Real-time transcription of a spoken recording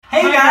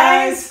Hey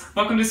guys!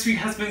 Welcome to Sweet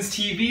Husbands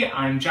TV.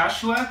 I'm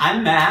Joshua.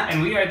 I'm Matt.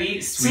 And we are the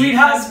Sweet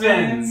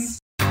Husbands.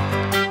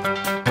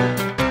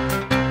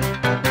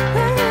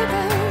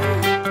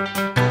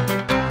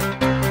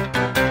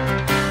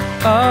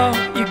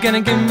 Oh, you're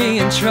gonna get me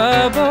in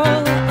trouble.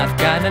 I've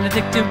got an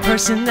addictive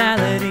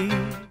personality.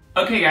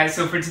 Okay guys,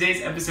 so for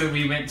today's episode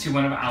we went to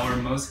one of our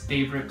most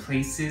favorite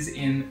places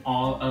in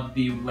all of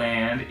the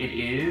land. It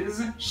is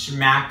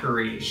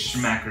Schmackary's.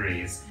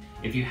 Schmackary's.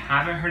 If you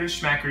haven't heard of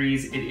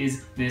Schmackary's, it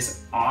is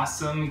this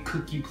awesome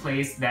cookie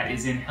place that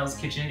is in Hell's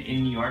Kitchen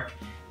in New York,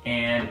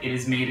 and it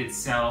has made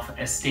itself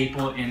a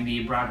staple in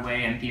the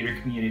Broadway and theater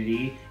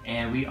community,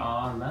 and we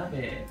all love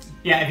it.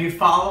 Yeah, if you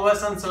follow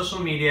us on social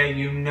media,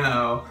 you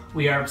know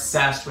we are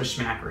obsessed with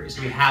Schmackary's.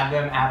 We had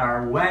them at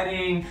our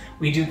wedding.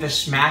 We do the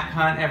Schmack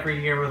Hunt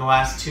every year for the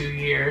last 2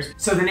 years.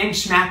 So the name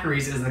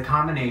Schmackary's is the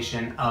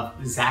combination of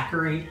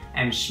Zachary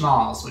and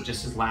Schmalz, which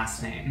is his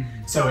last name.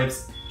 So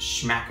it's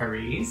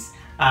Schmackary's.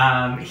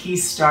 He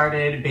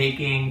started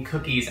baking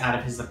cookies out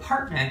of his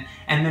apartment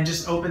and then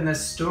just opened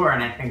this store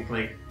in I think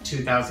like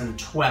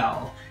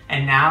 2012,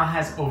 and now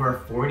has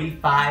over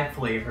 45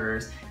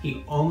 flavors.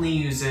 He only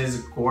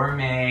uses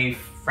gourmet,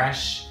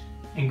 fresh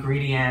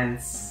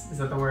ingredients. Is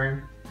that the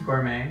word?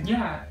 Gourmet?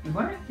 Yeah,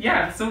 what?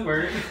 Yeah, that's a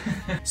word.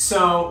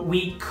 So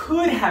we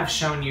could have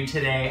shown you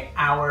today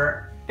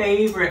our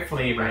favorite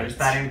flavors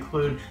that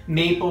include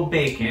maple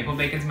bacon. Maple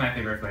bacon's my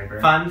favorite flavor.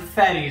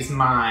 Funfetti's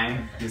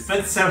mine.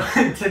 But so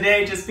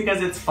today, just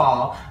because it's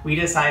fall, we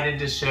decided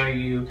to show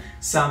you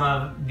some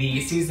of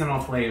the seasonal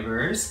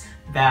flavors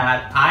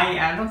that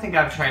I don't think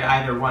I've tried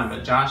either one,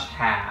 but Josh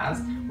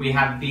has. We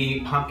have the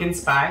pumpkin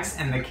spice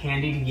and the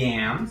candied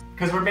yams,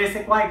 because we're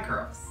basic white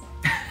girls.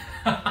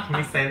 Can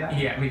we say that?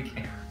 Yeah, we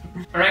can.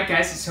 Alright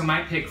guys, so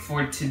my pick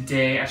for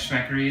today at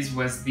Schmackary's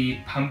was the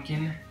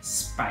pumpkin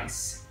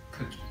spice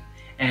cookie.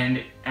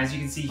 And as you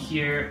can see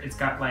here, it's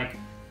got like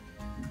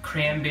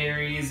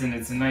cranberries, and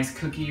it's a nice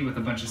cookie with a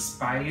bunch of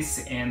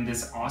spice and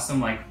this awesome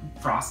like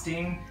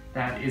frosting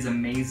that is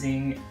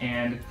amazing.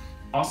 And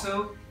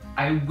also,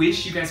 I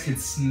wish you guys could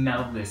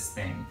smell this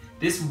thing.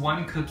 This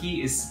one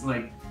cookie is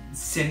like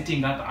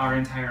scenting up our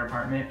entire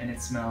apartment, and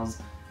it smells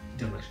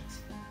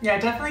delicious. Yeah,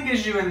 it definitely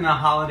gives you in the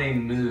holiday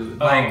mood.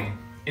 Oh, like,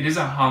 it is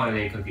a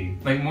holiday cookie.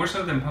 Like more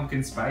so than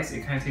pumpkin spice,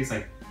 it kind of tastes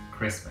like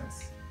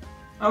Christmas.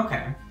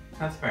 okay,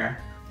 that's fair.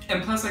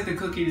 And plus, like, the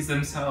cookies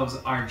themselves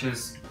are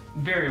just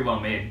very well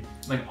made.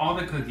 Like, all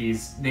the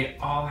cookies, they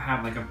all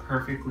have like a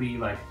perfectly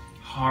like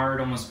hard,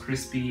 almost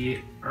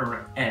crispy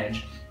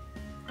edge.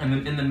 And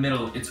then in the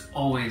middle, it's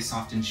always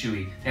soft and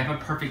chewy. They have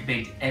a perfect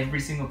baked every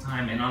single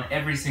time, and on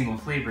every single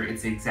flavor,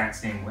 it's the exact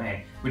same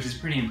way, which is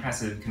pretty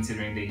impressive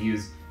considering they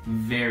use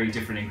very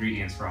different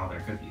ingredients for all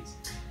their cookies.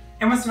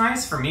 And what's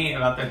nice for me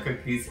about their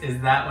cookies is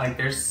that like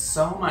there's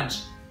so much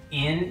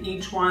in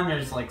each one.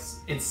 There's like,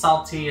 it's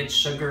salty, it's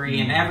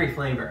sugary in every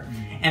flavor.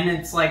 And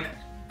it's like,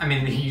 I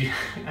mean,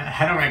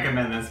 I don't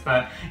recommend this,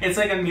 but it's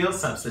like a meal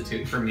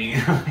substitute for me.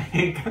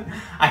 Like,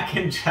 I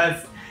can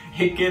just,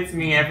 it gets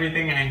me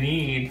everything I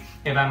need.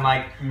 If I'm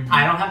like,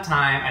 I don't have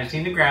time, I just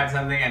need to grab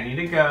something, I need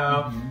to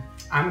go,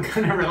 I'm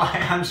gonna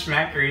rely on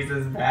Schmackary's,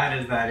 as bad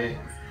as that is.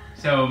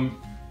 So,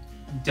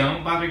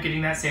 don't bother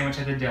getting that sandwich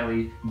at the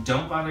deli.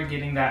 Don't bother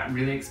getting that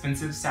really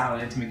expensive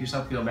salad to make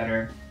yourself feel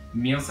better.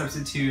 Meal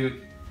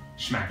substitute,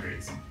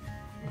 Schmackary's.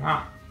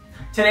 Wow.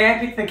 Today I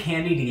picked the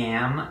candied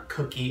yam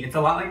cookie. It's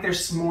a lot like their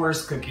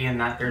s'mores cookie in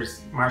that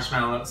there's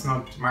marshmallow,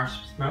 smoked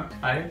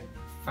fire?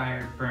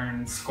 Fire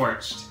burned,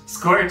 scorched.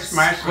 Scorched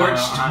marshmallow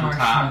on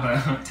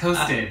top.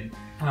 Toasted.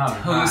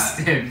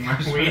 Toasted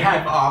marshmallow. We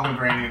have all the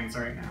brains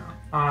right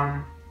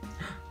now.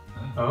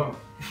 Oh.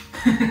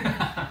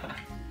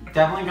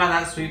 Definitely got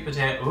that sweet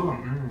potato.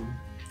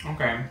 Ooh,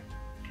 okay.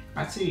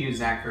 I see you,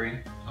 Zachary.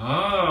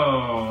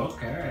 Oh,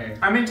 okay.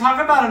 I mean,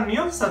 talk about a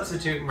meal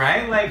substitute,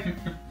 right? Like,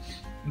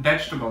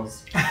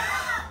 vegetables. I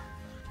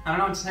don't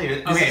know what to tell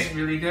you. This is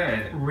really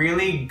good.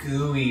 Really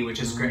gooey,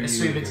 which is great. Really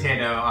Sweet good.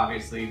 potato,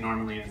 obviously,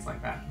 normally is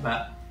like that,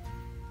 but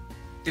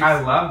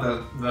I love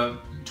the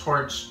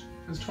torch.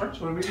 Is torch?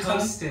 What are we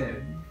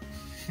Toasted.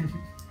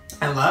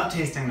 I love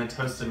tasting the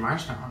toasted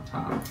marshmallow on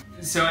top.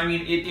 So, I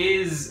mean, it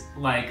is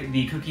like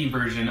the cookie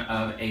version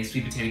of a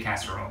sweet potato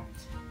casserole.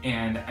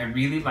 And I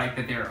really like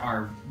that there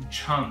are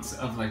chunks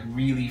of like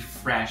really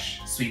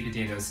fresh sweet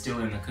potatoes still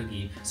in the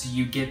cookie, so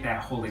you get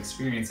that whole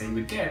experience that you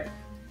would get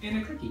in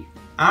a cookie.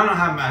 I don't know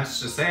how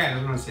much to say, I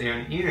just want to sit here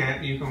and eat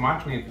it. You can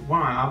watch me if you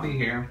want, I'll be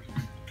here.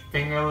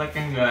 Finger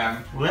licking good.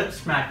 Lip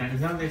smacking.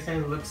 Is that what they say?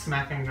 Lip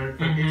smacking good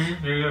cookies?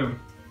 Yeah.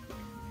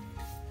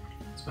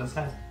 That's what it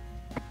says.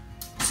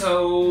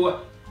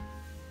 So,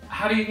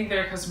 how do you think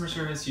their customer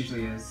service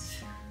usually is?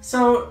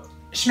 So,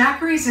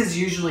 Schmackary's is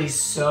usually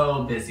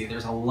so busy.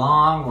 There's a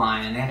long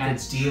line and they have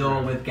to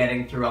deal with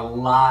getting through a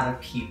lot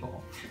of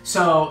people.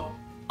 So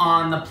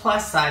on the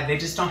plus side, they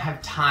just don't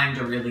have time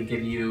to really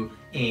give you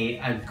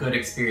a good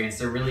experience.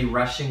 They're really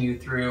rushing you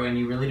through, and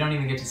you really don't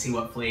even get to see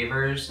what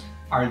flavors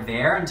are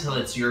there until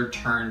it's your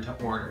turn to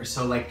order.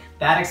 So like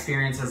that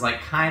experience is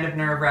like kind of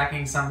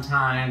nerve-wracking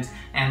sometimes,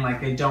 and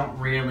like they don't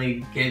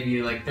really give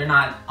you, like they're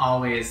not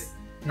always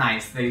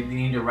nice. They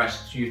need to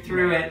rush you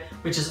through it,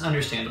 which is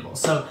understandable.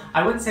 So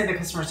I wouldn't say the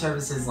customer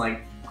service is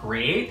like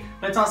great,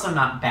 but it's also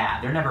not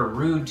bad. They're never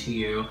rude to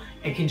you.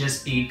 It can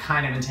just be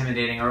kind of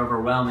intimidating or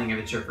overwhelming if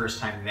it's your first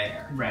time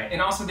there. Right,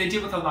 and also they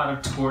deal with a lot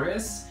of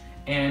tourists,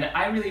 and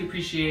I really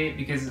appreciate,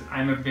 because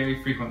I'm a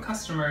very frequent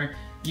customer,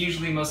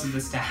 usually most of the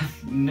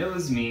staff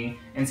knows me,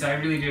 and so I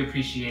really do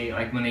appreciate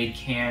like when they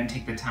can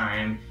take the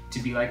time to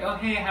be like, oh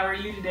hey, how are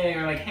you today?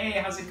 Or like, hey,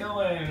 how's it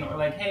going? Or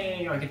like,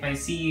 hey, like if I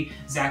see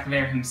Zach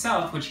there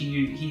himself, which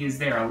he is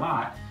there a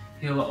lot,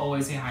 he'll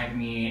always say hi to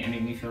me and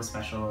make me feel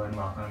special and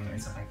welcome and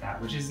stuff like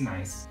that, which is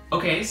nice.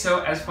 Okay,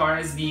 so as far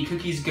as the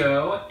cookies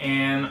go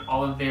and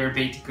all of their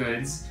baked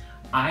goods,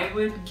 I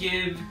would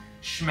give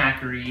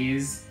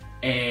Schmackary's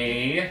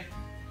a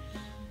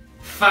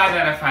 5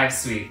 out of 5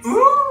 sweets.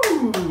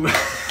 Ooh!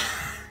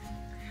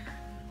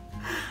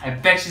 I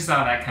bet you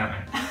saw that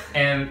coming.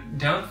 And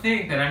don't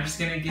think that I'm just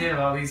gonna give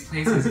all these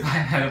places 5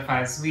 out of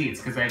 5 sweets,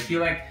 because I feel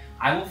like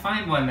I will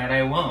find one that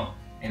I won't,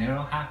 and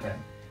it'll happen.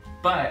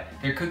 But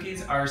their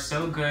cookies are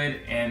so good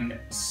and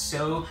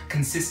so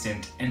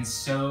consistent and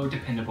so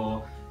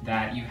dependable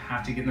that you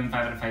have to give them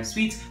 5 out of 5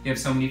 sweets. They have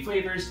so many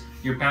flavors,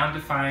 you're bound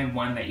to find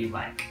one that you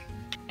like.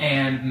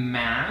 And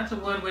Matt,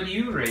 what would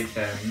you rate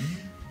them?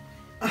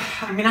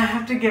 I mean, I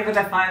have to give it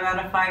a 5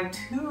 out of 5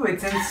 too.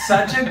 It's in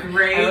such a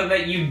great... I love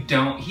that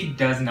he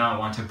does not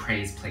want to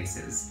praise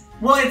places.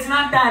 Well, it's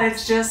not that,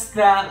 it's just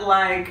that,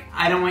 like,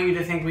 I don't want you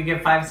to think we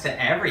give 5s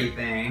to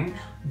everything,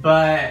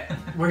 but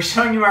we're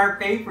showing you our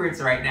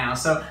favorites right now.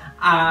 So,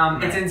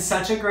 It's in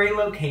such a great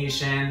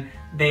location.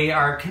 They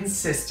are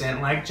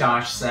consistent, like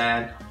Josh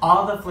said.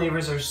 All the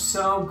flavors are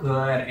so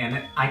good,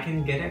 and I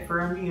can get it for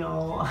a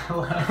meal.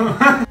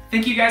 Hello.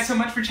 Thank you guys so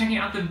much for checking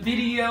out the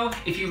video.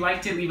 If you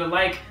liked it, leave a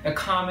like, a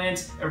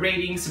comment, a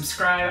rating,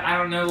 subscribe, I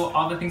don't know,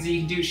 all the things that you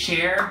can do.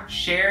 Share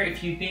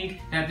if you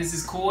think that this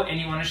is cool and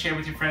you want to share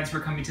with your friends who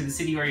are coming to the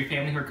city or your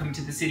family who are coming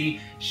to the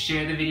city.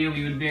 Share the video,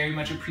 we would very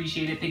much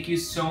appreciate it. Thank you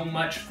so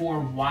much for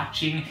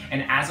watching,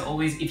 and as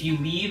always, if you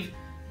leave,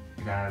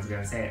 I was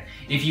gonna say it,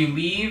 if you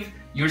leave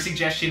your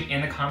suggestion in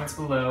the comments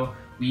below,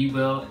 we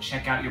will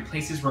check out your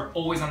places. We're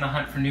always on the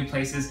hunt for new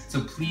places,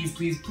 so please,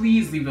 please,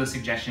 please leave those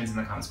suggestions in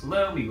the comments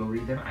below. We will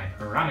read them, I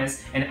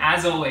promise. And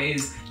as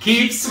always,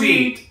 keep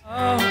sweet!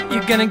 Oh,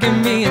 you're gonna get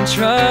me in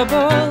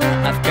trouble.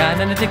 I've got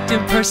an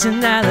addictive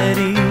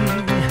personality.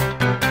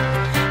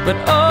 But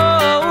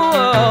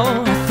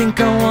oh, I think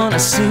I wanna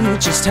see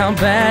just how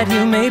bad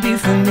you may be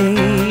for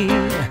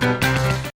me.